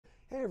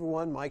Hey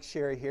everyone, Mike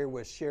Sherry here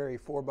with Sherry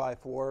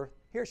 4x4.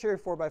 Here at Sherry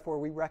 4x4,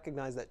 we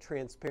recognize that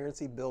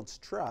transparency builds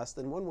trust,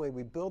 and one way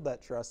we build that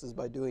trust is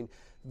by doing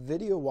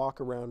video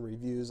walk-around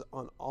reviews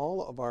on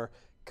all of our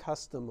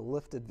custom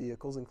lifted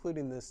vehicles,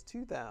 including this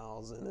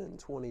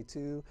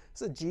 2022.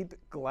 It's a Jeep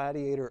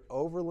Gladiator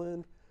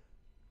Overland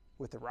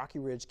with the Rocky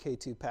Ridge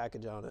K2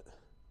 package on it.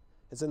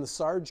 It's in the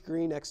Sarge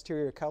green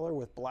exterior color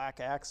with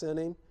black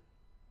accenting.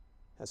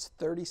 Has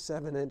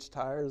 37-inch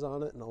tires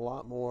on it and a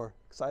lot more.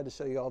 Excited to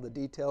show you all the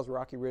details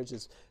Rocky Ridge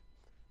has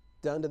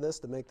done to this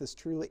to make this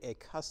truly a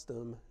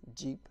custom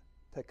Jeep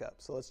pickup.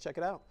 So let's check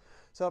it out.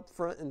 So up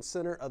front and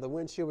center of the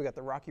windshield, we got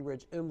the Rocky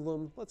Ridge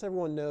emblem. Lets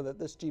everyone know that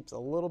this Jeep's a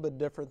little bit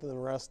different than the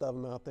rest of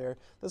them out there.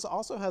 This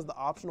also has the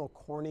optional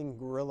Corning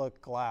Grille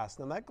glass.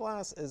 Now that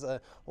glass is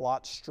a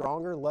lot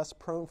stronger, less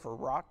prone for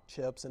rock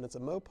chips, and it's a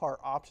Mopar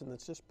option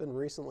that's just been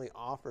recently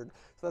offered.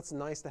 So that's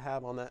nice to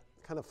have on that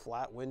kind of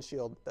flat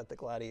windshield that the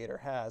Gladiator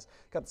has.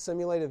 Got the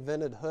simulated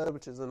vented hood,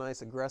 which is a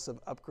nice aggressive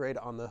upgrade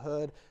on the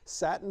hood.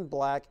 Satin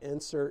black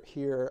insert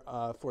here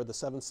for the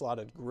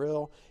 7-slotted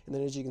grille. And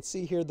then as you can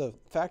see here, the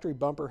factory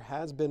bumper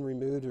has been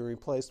removed and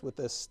replaced with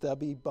this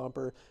stubby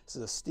bumper. This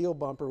is a steel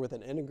bumper with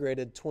an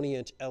integrated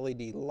 20-inch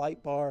LED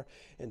light bar.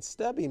 And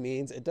stubby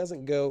means it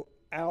doesn't go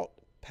out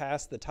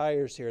past the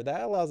tires here.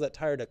 That allows that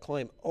tire to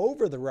climb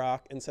over the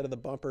rock instead of the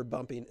bumper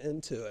bumping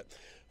into it.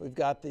 We've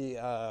got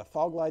the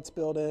fog lights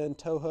built in.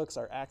 Tow hooks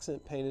are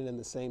accent painted in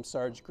the same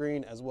Sarge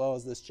green, as well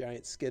as this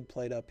giant skid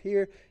plate up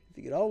here. If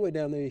you get all the way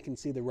down there, you can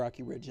see the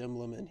Rocky Ridge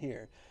emblem in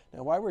here.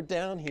 Now while we're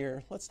down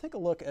here, let's take a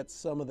look at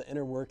some of the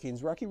inner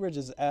workings. Rocky Ridge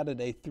has added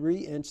a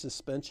 3-inch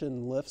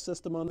suspension lift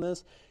system on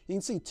this. You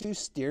can see 2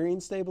 steering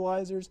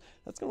stabilizers.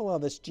 That's going to allow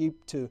this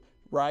Jeep to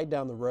ride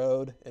down the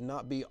road and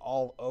not be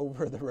all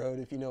over the road,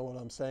 if you know what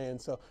I'm saying.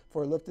 So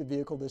for a lifted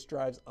vehicle, this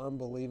drives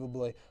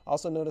unbelievably.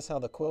 Also notice how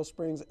the coil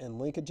springs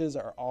and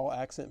linkages are all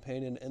accent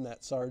painted in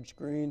that Sarge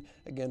green,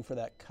 again for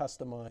that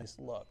customized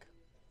look.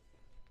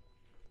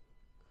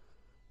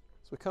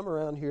 So we come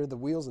around here, the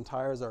wheels and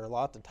tires are a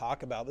lot to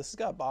talk about. This has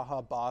got Baja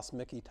Boss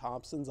Mickey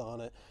Thompsons on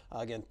it.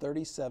 Again,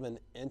 37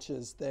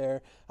 inches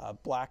there,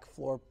 black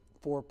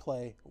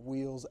four-play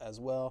wheels as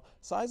well.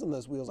 Size on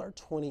those wheels are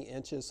 20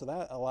 inches, so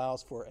that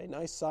allows for a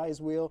nice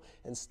size wheel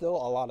and still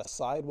a lot of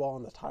sidewall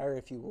on the tire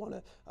if you want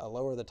to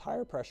lower the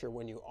tire pressure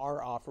when you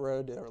are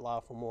off-road to allow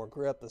for more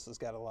grip. This has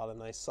got a lot of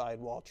nice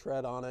sidewall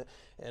tread on it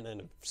and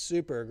a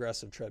super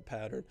aggressive tread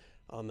pattern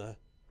on the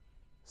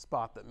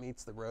spot that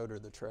meets the road or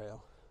the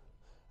trail.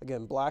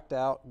 Again, blacked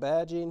out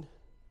badging,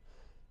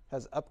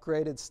 has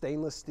upgraded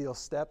stainless steel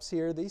steps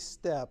here. These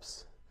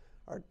steps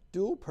are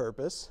dual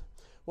purpose.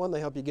 One, they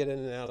help you get in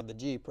and out of the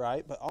Jeep,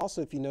 right? But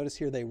also, if you notice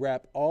here, they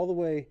wrap all the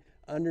way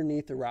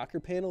underneath the rocker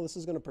panel. This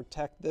is going to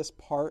protect this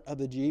part of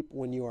the Jeep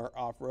when you are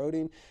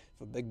off-roading.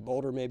 If a big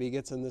boulder maybe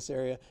gets in this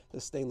area,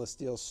 this stainless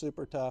steel is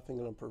super tough and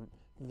going to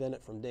prevent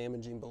it from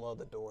damaging below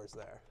the doors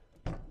there.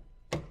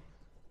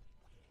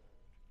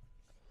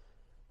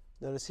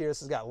 Notice here, this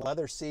has got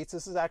leather seats.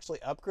 This is actually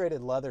upgraded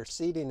leather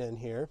seating in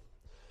here.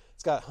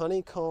 It's got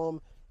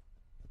honeycomb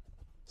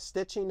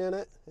stitching in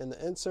it, and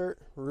the insert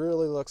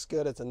really looks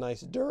good. It's a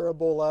nice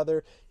durable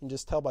leather. You can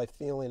just tell by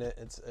feeling it,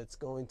 it's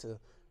going to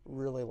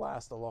really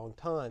last a long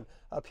time.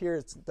 Up here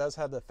it does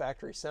have the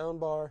factory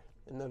sound bar,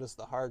 and notice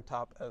the hard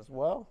top as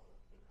well.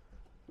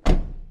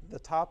 The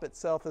top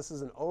itself, this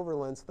is an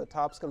Overland, so the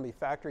top's going to be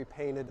factory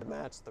painted to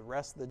match the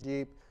rest of the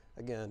Jeep.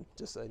 Again,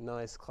 just a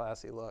nice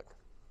classy look.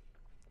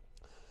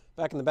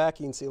 Back in the back,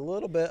 you can see a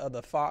little bit of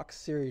the Fox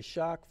series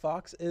shock.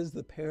 Fox is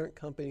the parent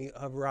company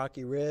of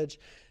Rocky Ridge.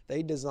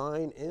 They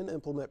design and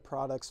implement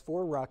products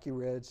for Rocky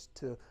Ridge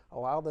to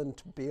allow them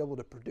to be able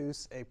to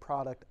produce a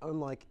product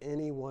unlike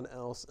anyone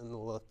else in the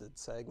lifted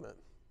segment.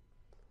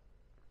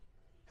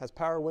 Has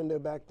power window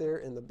back there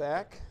in the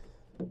back,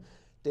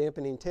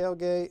 dampening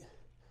tailgate,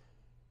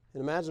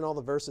 and imagine all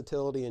the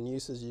versatility and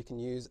uses you can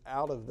use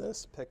out of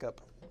this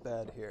pickup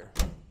bed here.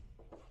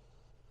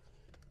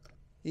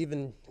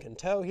 Even can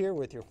tow here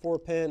with your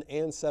 4-pin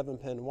and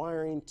 7-pin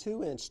wiring,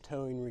 2-inch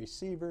towing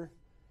receiver,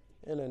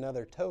 and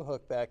another tow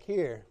hook back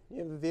here.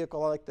 You have a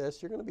vehicle like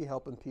this, you're going to be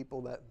helping people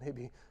that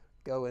maybe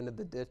go into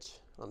the ditch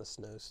on a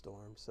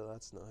snowstorm, so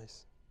that's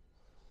nice.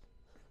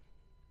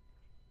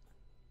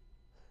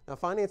 Now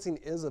financing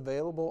is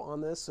available on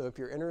this, so if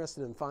you're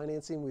interested in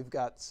financing, we've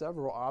got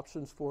several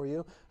options for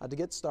you. To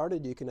get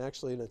started, you can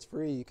actually, and it's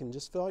free, you can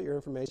just fill out your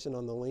information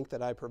on the link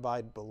that I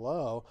provide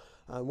below.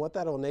 What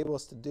that'll enable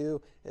us to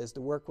do is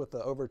to work with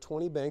the over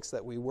 20 banks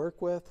that we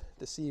work with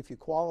to see if you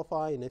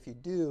qualify, and if you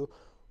do,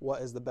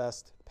 what is the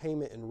best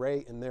payment and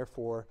rate, and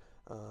therefore,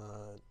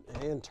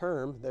 and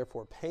term,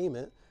 therefore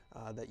payment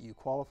that you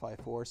qualify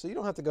for. So you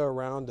don't have to go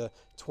around to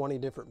 20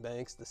 different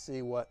banks to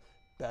see what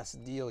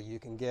best deal you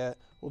can get.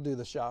 We'll do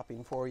the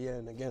shopping for you,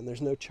 and again,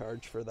 there's no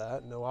charge for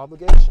that, no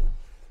obligation.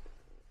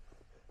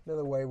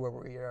 Another way where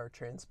we are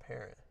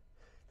transparent.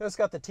 Now it's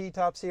got the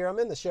T-tops here. I'm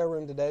in the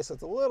showroom today, so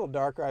it's a little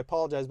darker. I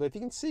apologize, but if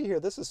you can see here,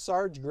 this is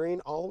Sarge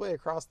green all the way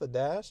across the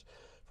dash,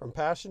 from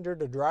passenger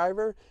to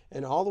driver,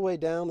 and all the way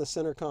down the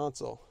center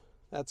console.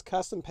 That's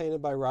custom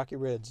painted by Rocky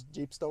Ridge.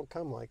 Jeeps don't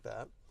come like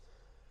that.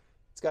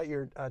 It's got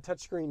your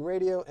touchscreen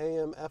radio,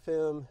 AM,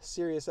 FM,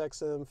 Sirius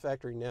XM,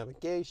 factory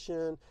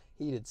navigation,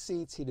 heated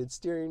seats, heated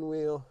steering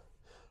wheel,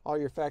 all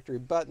your factory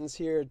buttons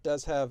here. It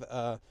does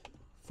have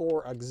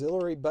 4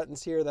 auxiliary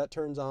buttons here that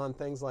turns on,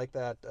 things like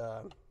that.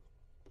 You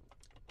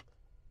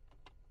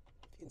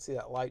can see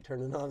that light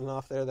turning on and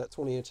off there, that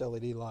 20-inch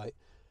LED light.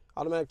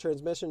 Automatic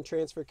transmission,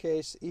 transfer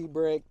case,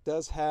 e-brake,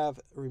 does have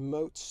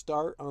remote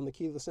start on the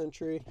keyless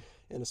entry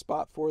and a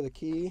spot for the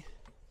key.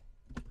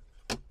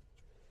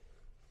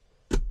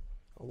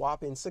 A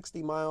whopping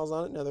 60 miles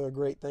on it. Another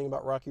great thing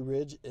about Rocky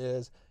Ridge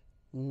is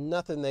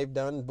nothing they've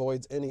done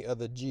voids any of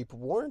the Jeep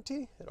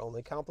warranty. It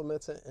only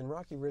complements it, and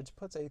Rocky Ridge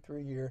puts a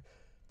 3-year,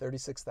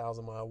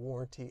 36,000-mile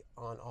warranty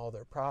on all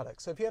their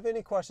products. So if you have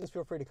any questions,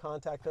 feel free to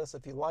contact us.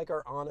 If you like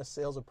our honest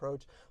sales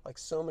approach, like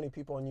so many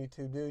people on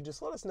YouTube do,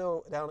 just let us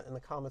know down in the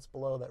comments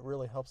below. That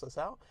really helps us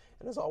out.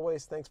 And as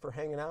always, thanks for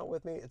hanging out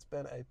with me. It's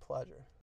been a pleasure.